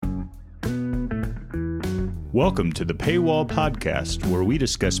Welcome to the Paywall Podcast, where we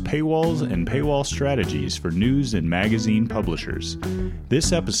discuss paywalls and paywall strategies for news and magazine publishers.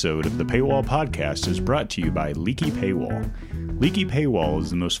 This episode of the Paywall Podcast is brought to you by Leaky Paywall. Leaky Paywall is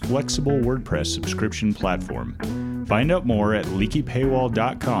the most flexible WordPress subscription platform. Find out more at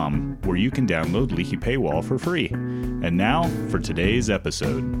leakypaywall.com, where you can download Leaky Paywall for free. And now for today's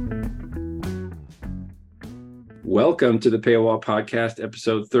episode. Welcome to the Paywall Podcast,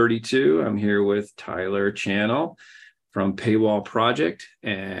 episode 32. I'm here with Tyler Channel from Paywall Project.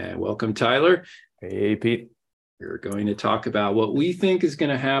 And welcome, Tyler. Hey, Pete. We're going to talk about what we think is going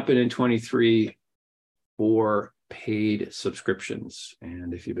to happen in 23 for paid subscriptions.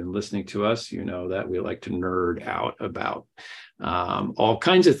 And if you've been listening to us, you know that we like to nerd out about all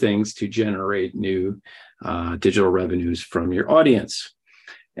kinds of things to generate new digital revenues from your audience.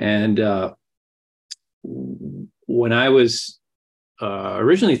 And when I was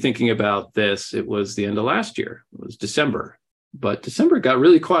originally thinking about this, it was the end of last year. It was December, but December got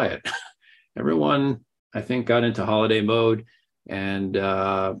really quiet. Everyone, I think, got into holiday mode, and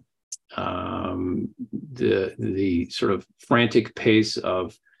the sort of frantic pace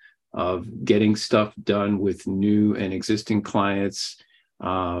of getting stuff done with new and existing clients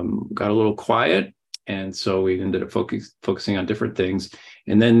got a little quiet, and so we ended up focusing on different things.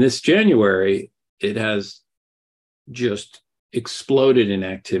 And then this January, it has just exploded in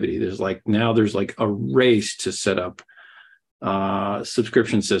activity. There's like a race to set up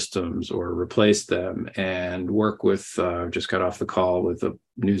subscription systems or replace them, and work with just got off the call with a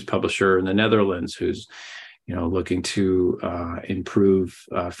news publisher in the Netherlands who's looking to improve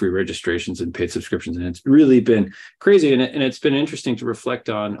free registrations and paid subscriptions. And it's really been crazy, and it's been interesting to reflect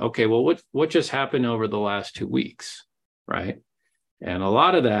on, okay, well, what just happened over the last 2 weeks, right? And a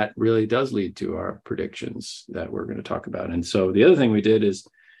lot of that really does lead to our predictions that we're going to talk about. And so the other thing we did is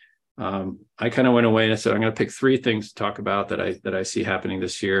I kind of went away and I said, I'm going to pick 3 things to talk about that I see happening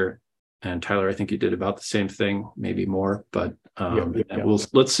this year. And Tyler, I think you did about the same thing, maybe more, but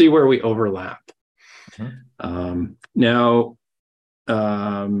let's see where we overlap. Mm-hmm. Now,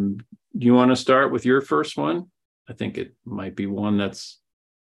 do you want to start with your first one? I think it might be one that's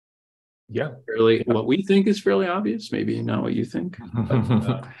fairly what we think is fairly obvious, maybe not what you think.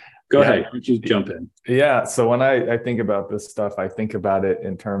 But, go ahead. Why don't you jump in? Yeah. So when I think about this stuff, I think about it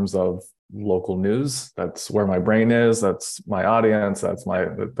in terms of local news. That's where my brain is. That's my audience.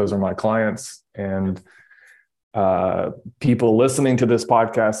 Those are my clients. And people listening to this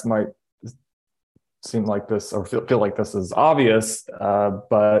podcast might seem like this or feel like this is obvious,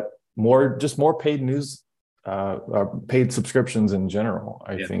 but more paid news. Paid subscriptions in general,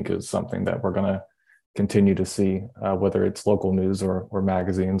 I think, is something that we're going to continue to see, whether it's local news or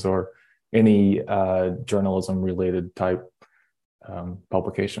magazines or any journalism related type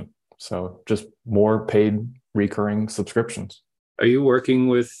publication. So just more paid recurring subscriptions. Are you working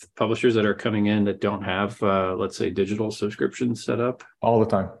with publishers that are coming in that don't have, let's say, digital subscriptions set up? All the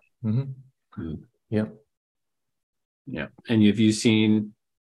time. Mm-hmm. Yeah. Yeah. And have you seen,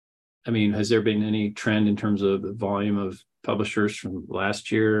 has there been any trend in terms of the volume of publishers from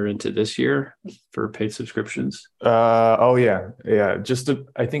last year into this year for paid subscriptions? Yeah.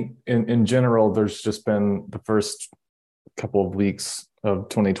 I think in general, there's just been the first couple of weeks of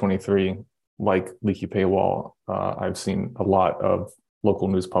 2023, like Leaky Paywall. I've seen a lot of local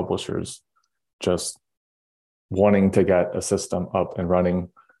news publishers just wanting to get a system up and running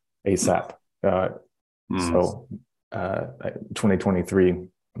ASAP. So 2023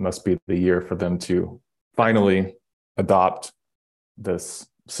 must be the year for them to finally adopt this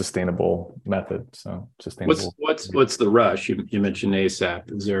sustainable method. So sustainable. What's the rush? You mentioned ASAP.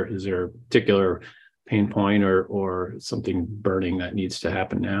 Is there a particular pain point or something burning that needs to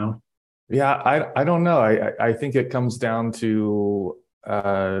happen now? Yeah, I don't know. I think it comes down to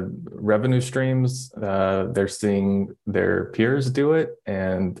revenue streams. They're seeing their peers do it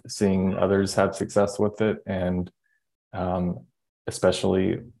and seeing others have success with it, and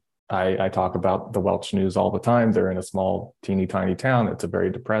especially, I talk about the Welch News all the time. They're in a small, teeny tiny town. It's a very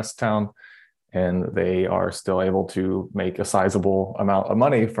depressed town, and they are still able to make a sizable amount of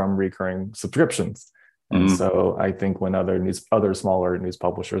money from recurring subscriptions. Mm-hmm. And so I think when other smaller news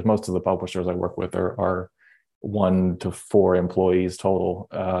publishers, most of the publishers I work with are 1 to 4 employees total.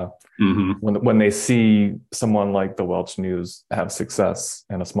 When they see someone like the Welch News have success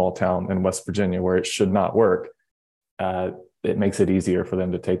in a small town in West Virginia where it should not work, it makes it easier for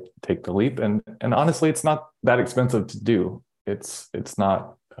them to take the leap. And honestly, it's not that expensive to do. It's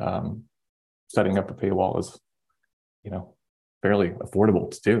not setting up a paywall is, fairly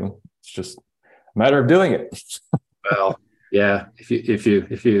affordable to do. It's just a matter of doing it. Well, Yeah,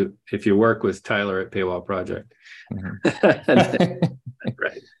 if you work with Tyler at Paywall Project, right?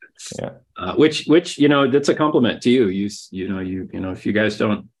 Yeah. Which that's a compliment to you. If you guys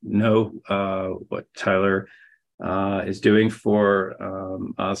don't know what Tyler is doing for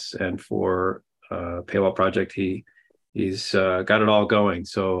us and for Paywall Project, he's got it all going.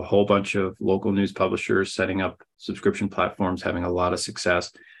 So a whole bunch of local news publishers setting up subscription platforms, having a lot of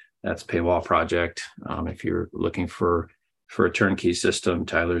success. That's Paywall Project. If you're looking for a turnkey system,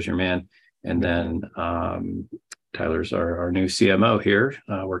 Tyler's your man. And then Tyler's our new CMO here,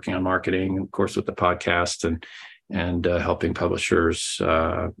 working on marketing, of course, with the podcast and helping publishers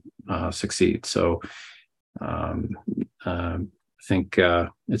succeed. So I think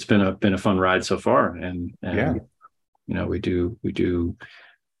it's been a fun ride so far, and yeah. We do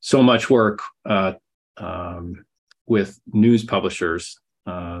so much work with news publishers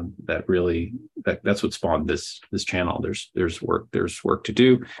that's what spawned this channel. There's work to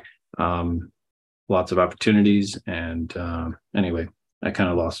do, lots of opportunities, and anyway, I kind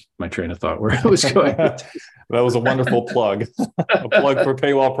of lost my train of thought where I was going. That was a wonderful plug. A plug for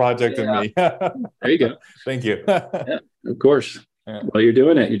Paywall Project and me. There you go. Thank you. Yeah, of course. Yeah. Well, you're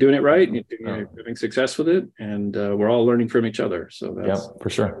doing it right. You're having success with it, and we're all learning from each other. So that's for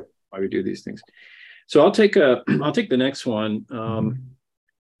sure why we do these things. So I'll take the next one.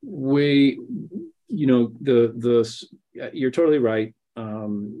 You're totally right.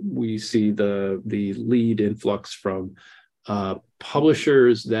 We see the lead influx from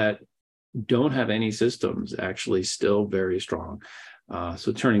publishers that don't have any systems, actually still very strong.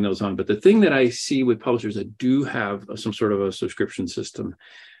 So turning those on. But the thing that I see with publishers that do have some sort of a subscription system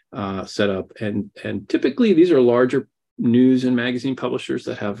set up, and typically these are larger news and magazine publishers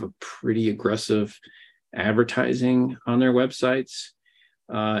that have a pretty aggressive advertising on their websites,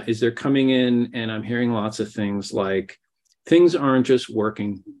 is they're coming in, and I'm hearing lots of things like things aren't just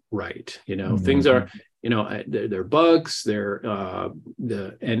working right. Things are, they're bugs. They're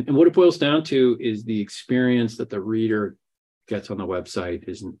and what it boils down to is the experience that the reader gets on the website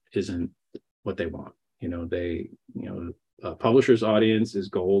isn't what they want. A publisher's audience is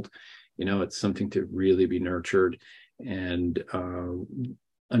gold. It's something to really be nurtured. And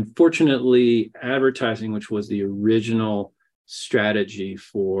unfortunately, advertising, which was the original strategy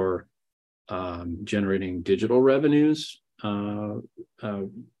for generating digital revenues,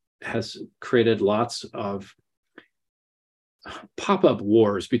 has created lots of pop-up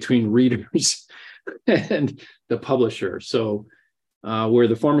wars between readers and the publisher. So where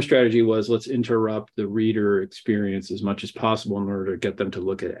the former strategy was, let's interrupt the reader experience as much as possible in order to get them to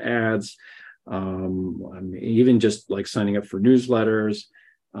look at ads, even just like signing up for newsletters,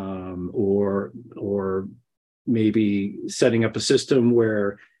 or maybe setting up a system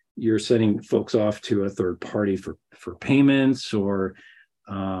where you're sending folks off to a third party for payments, or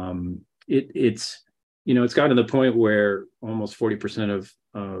it's gotten to the point where almost 40%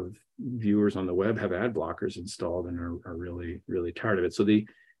 of viewers on the web have ad blockers installed and are really, really tired of it. So the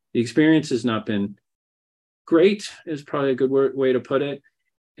experience has not been great, is probably a good way to put it.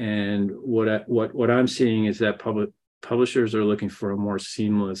 And what I'm seeing is that publishers are looking for a more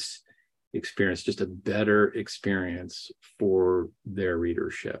seamless experience, just a better experience for their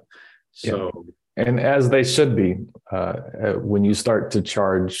readership. So, and as they should be, when you start to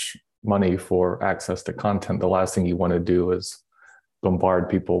charge money for access to content, the last thing you want to do is bombard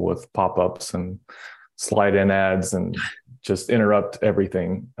people with pop-ups and slide in ads and just interrupt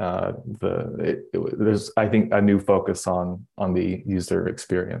everything. There's, I think, a new focus on the user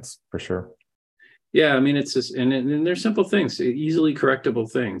experience for sure. Yeah, I mean, it's just, and they're simple things, easily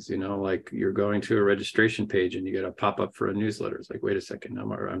correctable things, like you're going to a registration page and you get a pop-up for a newsletter. It's like, wait a second,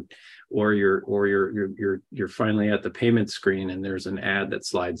 or you're finally at the payment screen and there's an ad that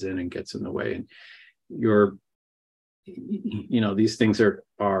slides in and gets in the way, and these things are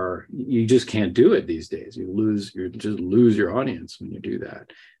you just can't do it these days. You just lose your audience when you do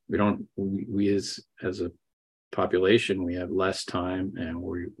that. We as a population, we have less time, and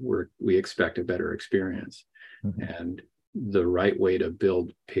we expect a better experience. Mm-hmm. And the right way to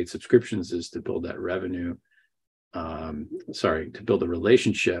build paid subscriptions is to build that revenue, to build a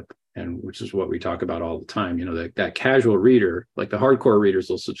relationship, and which is what we talk about all the time. That casual reader, like the hardcore readers,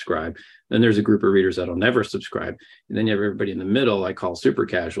 will subscribe. Then there's a group of readers that'll never subscribe, and then you have everybody in the middle I call super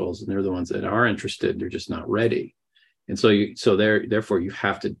casuals, and they're the ones that are interested. They're just not ready. And therefore you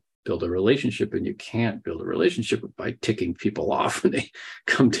have to build a relationship, and you can't build a relationship by ticking people off when they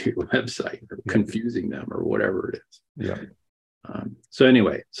come to your website, or confusing them, or whatever it is. Yeah.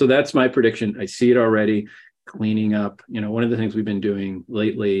 So that's my prediction. I see it already cleaning up. One of the things we've been doing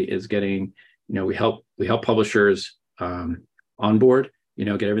lately is getting, we help publishers onboard,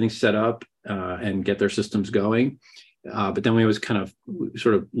 get everything set up and get their systems going. But then we always kind of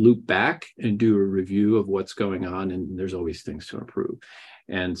sort of loop back and do a review of what's going on, and there's always things to improve.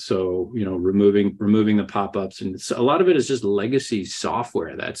 And so, removing the pop-ups, and a lot of it is just legacy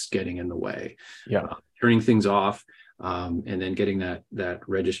software that's getting in the way. Yeah, turning things off, and then getting that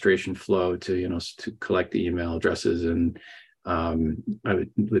registration flow to to collect the email addresses. And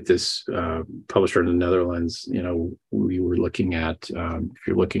with this publisher in the Netherlands, we were looking at, if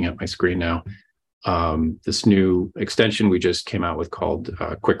you're looking at my screen now, this new extension we just came out with called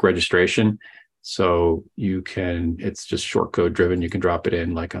Quick Registration. So it's just short code driven. You can drop it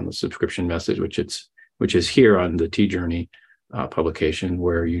in like on the subscription message, which is here on the TJourney publication,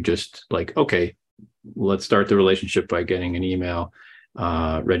 where you just like, okay, let's start the relationship by getting an email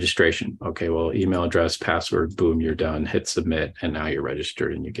registration. Okay, well, email address, password, boom, you're done. Hit submit, and now you're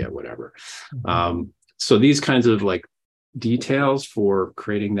registered and you get whatever. Mm-hmm. So these kinds of like details for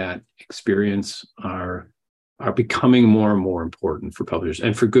creating that experience are becoming more and more important for publishers,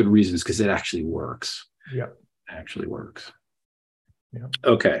 and for good reasons, because it actually works. Yeah, it actually works. Yeah.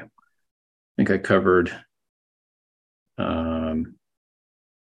 Okay, I think I covered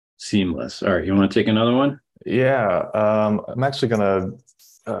Seamless. All right, you want to take another one? Yeah, I'm actually going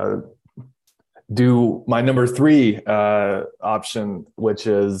to do my number 3 option, which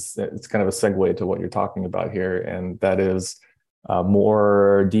is, it's kind of a segue to what you're talking about here, and that is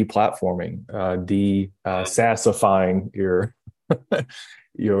more deplatforming, SaaSifying your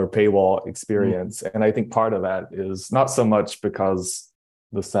your paywall experience. And I think part of that is not so much because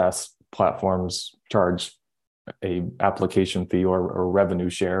the SaaS platforms charge a application fee or revenue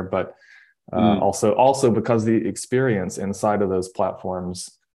share, but also because the experience inside of those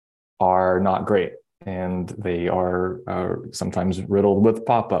platforms are not great, and they are sometimes riddled with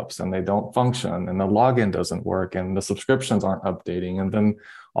pop-ups, and they don't function, and the login doesn't work, and the subscriptions aren't updating. And then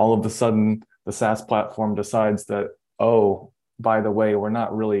all of a sudden the SaaS platform decides that, oh, by the way, we're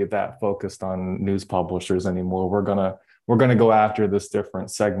not really that focused on news publishers anymore. We're gonna go after this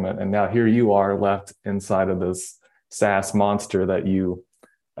different segment. And now here you are left inside of this SaaS monster that you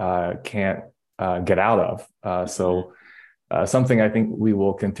can't get out of. So something I think we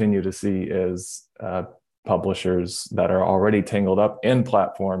will continue to see is publishers that are already tangled up in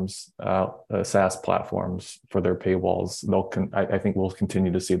platforms, SaaS platforms for their paywalls. I think we'll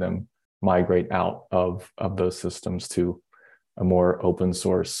continue to see them migrate out of those systems to a more open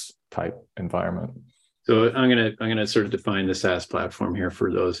source type environment. So I'm gonna sort of define the SaaS platform here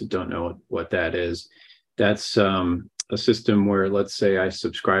for those who don't know what that is. That's a system where, let's say I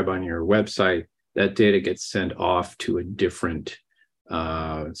subscribe on your website, that data gets sent off to a different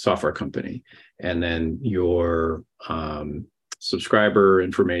software company, and then your subscriber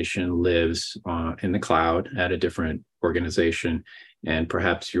information lives in the cloud at a different organization, and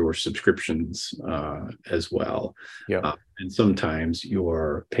perhaps your subscriptions as well. Yeah, and sometimes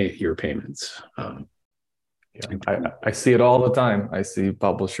your payments. I see it all the time. I see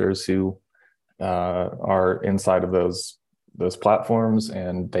publishers who are inside of those platforms,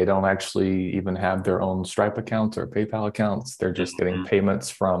 and they don't actually even have their own Stripe accounts or PayPal accounts. They're just getting payments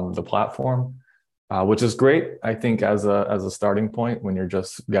from the platform, which is great, I think, as a starting point when you're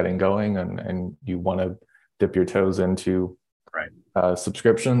just getting going and you want to dip your toes into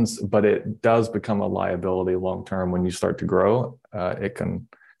subscriptions. But it does become a liability long term when you start to grow. It can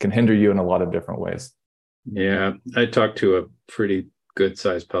hinder you in a lot of different ways. Yeah, I talked to a pretty good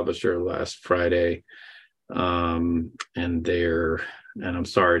sized publisher last Friday, and I'm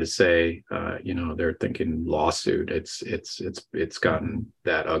sorry to say, they're thinking lawsuit. It's gotten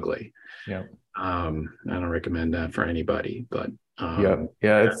that ugly. Yeah. I don't recommend that for anybody, but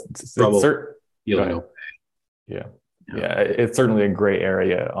it's it's certainly a gray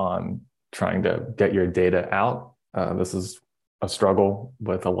area on trying to get your data out. This is a struggle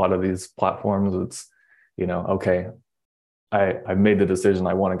with a lot of these platforms. It's, okay, I made the decision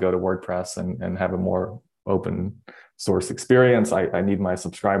I want to go to WordPress and have a more open source experience. I need my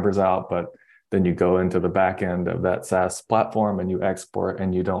subscribers out, but then you go into the back end of that SaaS platform and you export,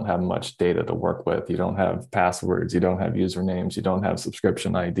 and you don't have much data to work with. You don't have passwords, you don't have usernames, you don't have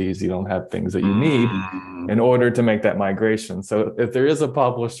subscription IDs, you don't have things that you need in order to make that migration. So if there is a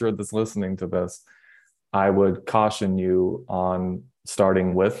publisher that's listening to this, I would caution you on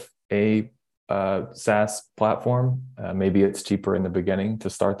starting with a SaaS platform. Maybe it's cheaper in the beginning to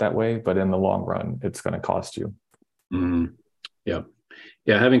start that way, but in the long run, it's going to cost you.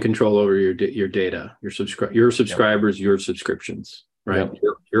 Yeah, having control over your data, your subscribers, your subscriptions, right?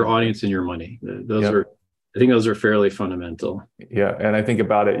 Your audience and your money. Those are I think those are fairly fundamental. Yeah. And I think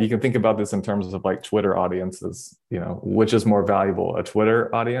about it, you can think about this in terms of like Twitter audiences, which is more valuable, a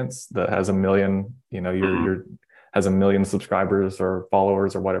Twitter audience that has a million, your has a million subscribers or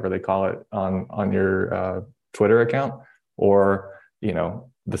followers or whatever they call it on your Twitter account, or,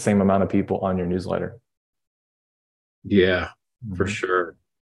 the same amount of people on your newsletter. Yeah, for sure.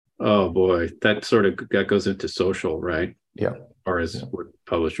 Oh boy, that goes into social, right? Yeah. As far as what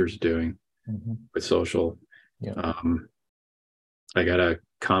publishers are doing with social. Yeah. I got a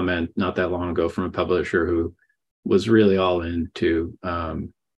comment not that long ago from a publisher who was really all into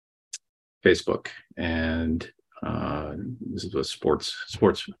Facebook, and this is a sports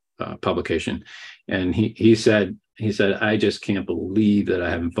publication, and he said, I just can't believe that I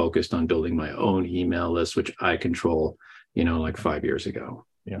haven't focused on building my own email list, which I control, like 5 years ago.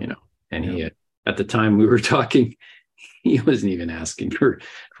 And he had, at the time we were talking, he wasn't even asking for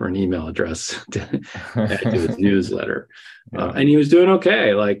an email address to add to his newsletter. And he was doing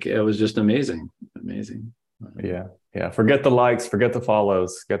okay. Like, it was just amazing. Yeah. Forget the likes, forget the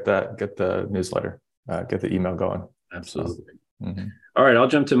follows, get the newsletter, get the email going. Absolutely. All right, I'll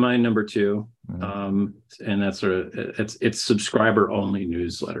jump to my number 2. And that's it's subscriber only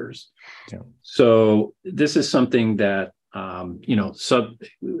newsletters. Yeah. So this is something that,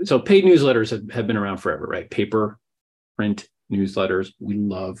 so paid newsletters have been around forever, right? Paper, print newsletters. We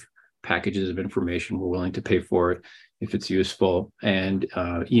love packages of information. We're willing to pay for it if it's useful. And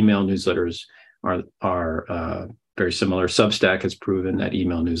email newsletters are very similar. Substack has proven that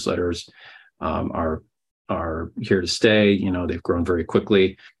email newsletters are here to stay. They've grown very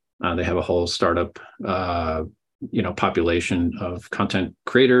quickly. They have a whole startup, population of content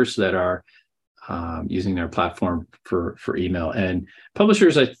creators that are using their platform for email. And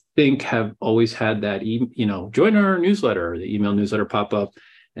publishers, I think, have always had that, join our newsletter, the email newsletter pop up,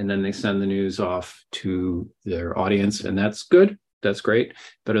 and then they send the news off to their audience. And that's good. That's great.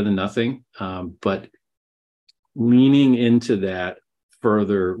 Better than nothing. But leaning into that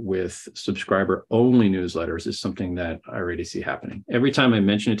further with subscriber only newsletters is something that I already see happening. Every time I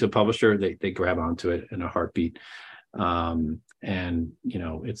mention it to a publisher, they grab onto it in a heartbeat. And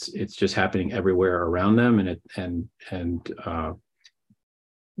it's just happening everywhere around them, and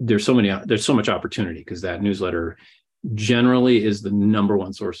there's so much opportunity, because that newsletter generally is the number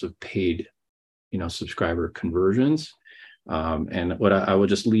one source of paid subscriber conversions. And what I will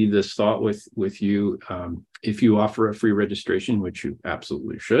just leave this thought with you, if you offer a free registration, which you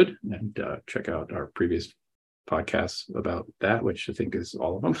absolutely should, and check out our previous podcasts about that, which I think is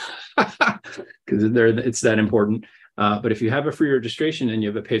all of them, because it's that important. But if you have a free registration and you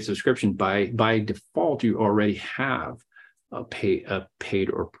have a paid subscription, by default, you already have a paid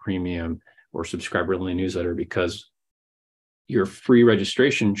or premium or subscriber-only newsletter, because your free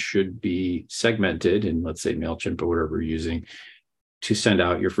registration should be segmented in, let's say, MailChimp or whatever you're using, to send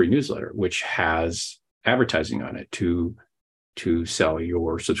out your free newsletter, which has advertising on it to sell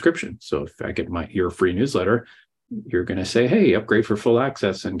your subscription. So if I get your free newsletter, you're going to say, hey, upgrade for full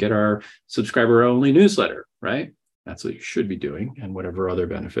access and get our subscriber-only newsletter, right? That's what you should be doing, and whatever other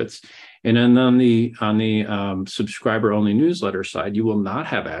benefits. And then on the subscriber-only newsletter side, you will not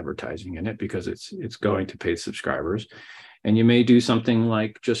have advertising in it, because it's going to paid subscribers. And you may do something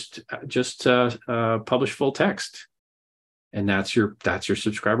like just publish full text, and that's your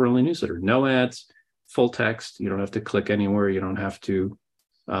subscriber-only newsletter. No ads, full text. You don't have to click anywhere. You don't have to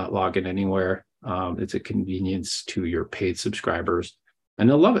log in anywhere. It's a convenience to your paid subscribers, and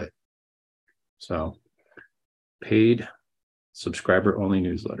they'll love it. So, paid subscriber-only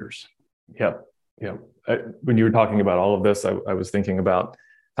newsletters. Yep. When you were talking about all of this, I was thinking about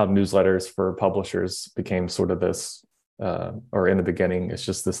how newsletters for publishers became sort of this, or in the beginning, it's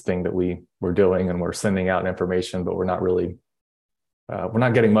just this thing that we're doing, and we're sending out information, but we're not really, we're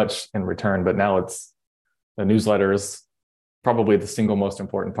not getting much in return. But now the newsletter is probably the single most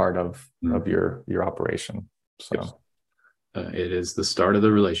important part of your operation. So yes. It is the start of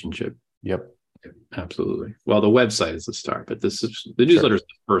the relationship. Yep. Absolutely. Well, the website is the start, but the newsletter is the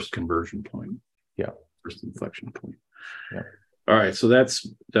first conversion point. Yeah. First inflection point. Yeah. All right. So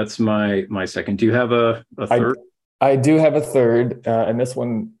that's my second. Do you have a third? I do have a third, and this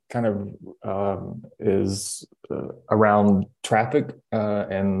one kind of is around traffic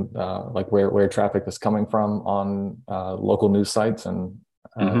and like where traffic is coming from on local news sites and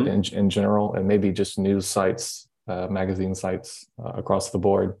in general, and maybe just news sites, magazine sites across the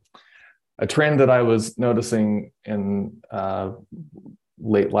board. A trend that I was noticing in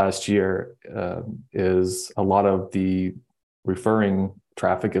late last year is a lot of the referring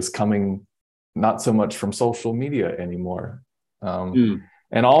traffic is coming not so much from social media anymore.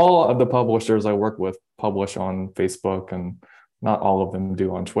 And all of the publishers I work with publish on Facebook, and not all of them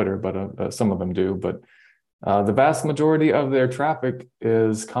do on Twitter, but some of them do. But the vast majority of their traffic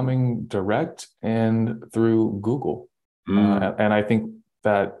is coming direct and through Google. And I think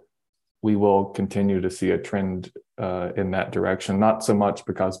that we will continue to see a trend in that direction, not so much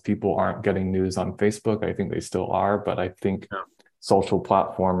because people aren't getting news on Facebook. I think they still are, but I think social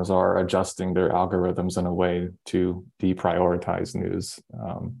platforms are adjusting their algorithms in a way to deprioritize news.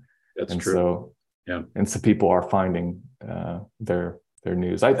 That's and true. So, yeah. And so people are finding their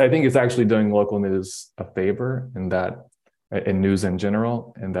news. I think it's actually doing local news a favor in news in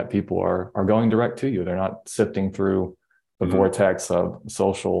general, and that people are going direct to you. They're not sifting through the vortex of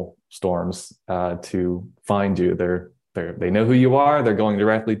social storms to find you. They know who you are. They're going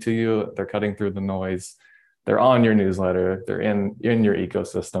directly to you. They're cutting through the noise. They're on your newsletter. They're in your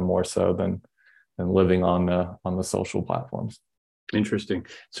ecosystem more so than living on the social platforms. Interesting.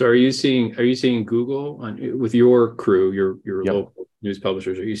 So are you seeing Google with your crew, your local news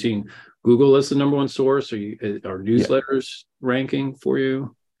publishers? Are you seeing Google as the number one source? Are newsletters ranking for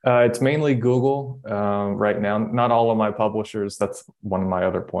you? It's mainly Google right now. Not all of my publishers. That's one of my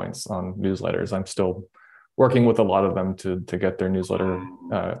other points on newsletters. I'm still working with a lot of them to get their newsletter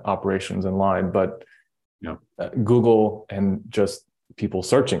operations in line. But Google and just people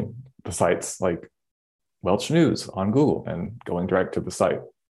searching the sites like Welch News on Google and going direct to the site.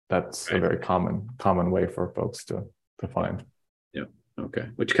 That's a very common way for folks to find. Yeah. Okay.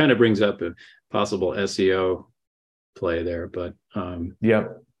 Which kind of brings up a possible SEO play there, but I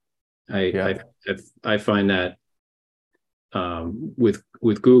find that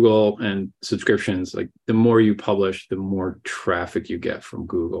with Google and subscriptions, like the more you publish, the more traffic you get from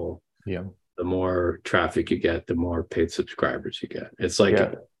Google. Yeah. The more traffic you get, the more paid subscribers you get. It's like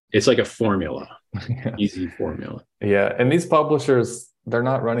a formula, easy formula. Yeah. And these publishers, they're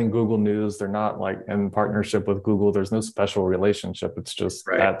not running Google News. They're not like in partnership with Google. There's no special relationship. It's just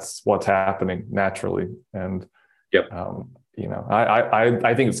that's what's happening naturally. And I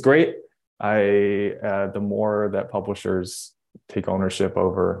think it's great. The more that publishers take ownership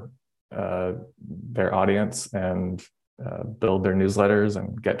over their audience and build their newsletters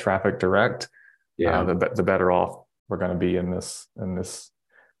and get traffic direct, the better off we're going to be in this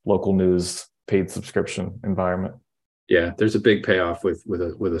local news paid subscription environment. Yeah, there's a big payoff with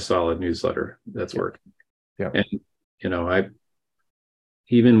a solid newsletter that's working. Yeah, and I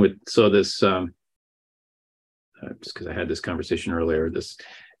even with this just because I had this conversation earlier,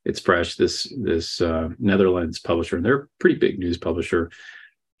 it's fresh. This Netherlands publisher, and they're a pretty big news publisher.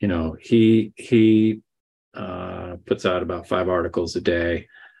 He puts out about 5 articles a day.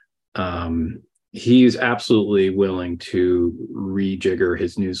 He's absolutely willing to rejigger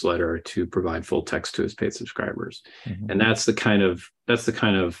his newsletter to provide full text to his paid subscribers, and that's the kind of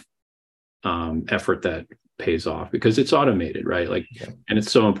effort that pays off because it's automated, right? And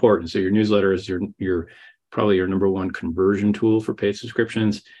it's so important. So your newsletter is your probably your number one conversion tool for paid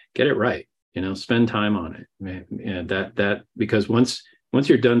subscriptions. Get it right. Spend time on it. And that because once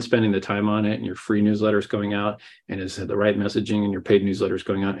you're done spending the time on it and your free newsletter is going out and it's the right messaging and your paid newsletter is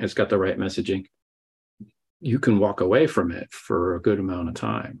going out, it's got the right messaging, you can walk away from it for a good amount of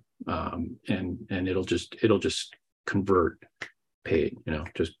time. And it'll just convert paid,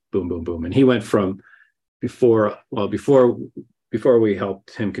 just boom, boom, boom. And he went from before we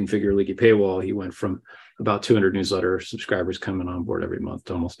helped him configure Leaky Paywall, he went from about 200 newsletter subscribers coming on board every month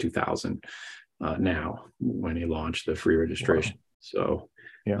to almost 2,000 now when he launched the free registration.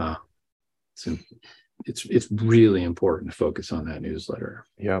 Wow. So it's really important to focus on that newsletter.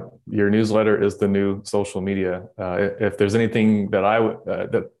 Yeah, your newsletter is the new social media. If there's anything that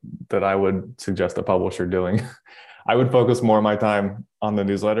I would suggest a publisher doing, I would focus more of my time on the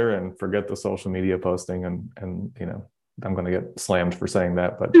newsletter and forget the social media posting. And I'm going to get slammed for saying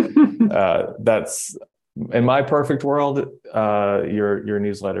that, but that's in my perfect world. Your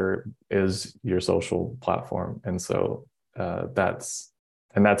newsletter is your social platform, and so that's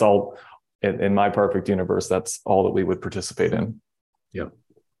all. In my perfect universe, that's all that we would participate in.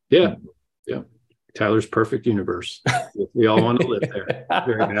 Yeah. Tyler's perfect universe. We all want to live there.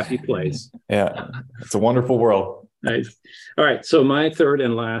 Very happy place. Yeah, it's a wonderful world. Nice. All right. So my third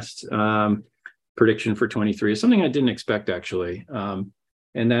and last prediction for 23 is something I didn't expect actually, and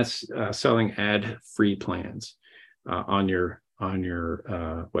that's selling ad-free plans on your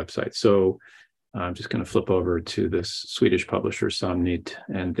website. So I'm just going to flip over to this Swedish publisher, Somnit,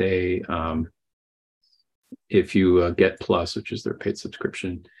 and they, if you get Plus, which is their paid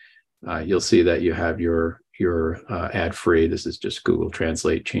subscription, you'll see that you have your ad-free. This is just Google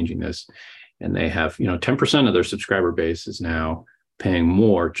Translate changing this, and they have 10% of their subscriber base is now paying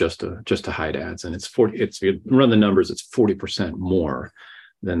more just to hide ads. And if you run the numbers, it's 40% more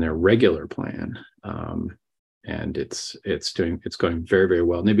than their regular plan. And it's going very, very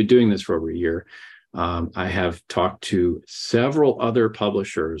well. And they've been doing this for over a year. I have talked to several other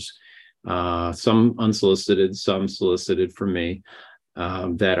publishers, some unsolicited, some solicited from me,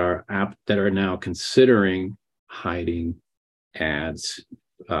 that are now considering hiding ads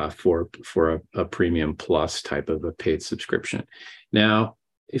for a premium plus type of a paid subscription. Now,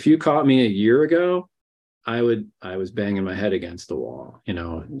 if you caught me a year ago, I was banging my head against the wall,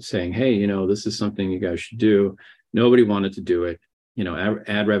 saying, hey, this is something you guys should do. Nobody wanted to do it.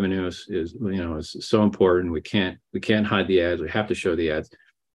 Ad revenue is so important. We can't hide the ads. We have to show the ads.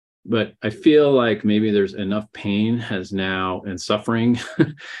 But I feel like maybe there's enough pain and suffering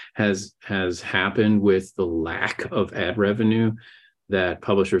has happened with the lack of ad revenue that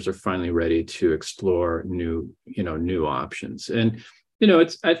publishers are finally ready to explore new options. And I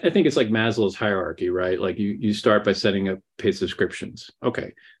think it's like Maslow's hierarchy, right? Like you start by setting up paid subscriptions.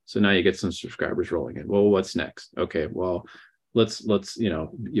 Okay, so now you get some subscribers rolling in. Well, what's next? Okay, well, let's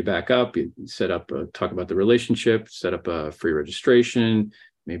you back up, you set up talk about the relationship, set up a free registration.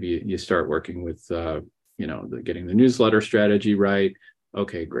 Maybe you start working with getting the newsletter strategy right.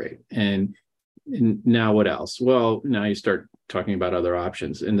 Okay, great. And now what else? Well, now you start talking about other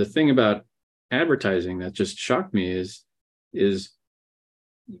options. And the thing about advertising that just shocked me is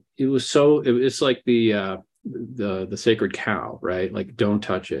it's like the sacred cow, right? Like, don't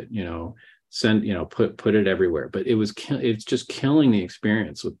touch it, put it everywhere. But it's just killing the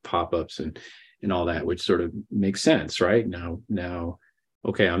experience with pop-ups and all that, which sort of makes sense, right? Now,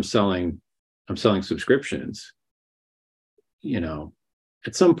 okay, I'm selling subscriptions.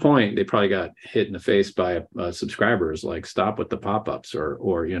 At some point they probably got hit in the face by subscribers, like, stop with the pop-ups,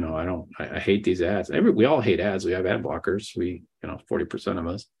 or I hate these ads. We all hate ads. We have ad blockers. 40% of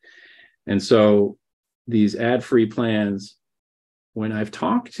us. And so these ad-free plans, when I've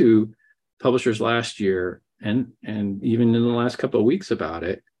talked to publishers last year and even in the last couple of weeks about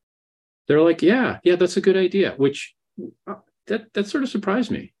it, they're like, yeah, that's a good idea, which that sort of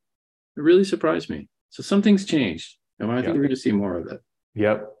surprised me. It really surprised me. So something's changed, and I think we're going to see more of it.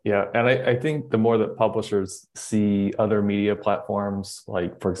 Yep. Yeah. And I think the more that publishers see other media platforms,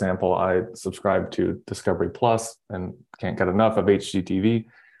 like, for example, I subscribe to Discovery Plus and can't get enough of HGTV.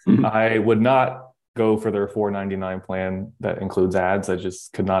 Mm-hmm. I would not go for their $4.99 plan that includes ads. I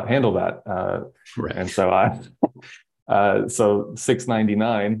just could not handle that. Right. And so so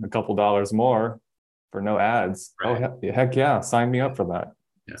 $6.99, a couple dollars more for no ads. Right. Oh, heck yeah. Sign me up for that.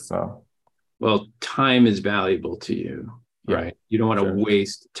 Yeah. So, well, time is valuable to you. Right. You don't want to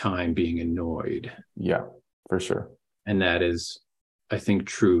waste time being annoyed. Yeah, for sure. And that is, I think,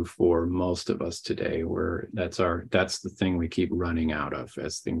 true for most of us today, where that's the thing we keep running out of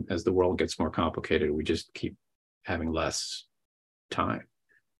as the world gets more complicated. We just keep having less time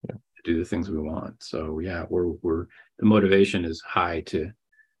to do the things we want. So yeah, we're the motivation is high to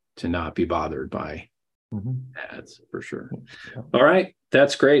not be bothered by ads, for sure. Yeah. All right.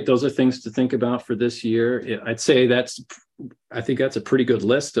 That's great. Those are things to think about for this year. I'd say I think that's a pretty good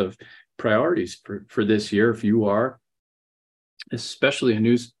list of priorities for this year. If you are especially a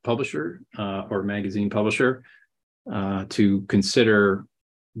news publisher or magazine publisher, to consider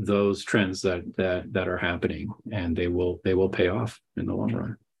those trends that are happening, and they will pay off in the long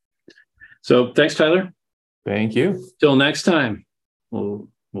run. So thanks, Tyler. Thank you. Till next time.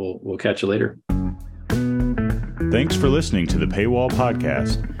 We'll catch you later. Thanks for listening to the Paywall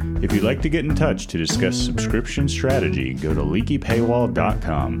Podcast. If you'd like to get in touch to discuss subscription strategy, go to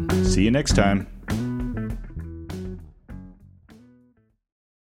leakypaywall.com. See you next time.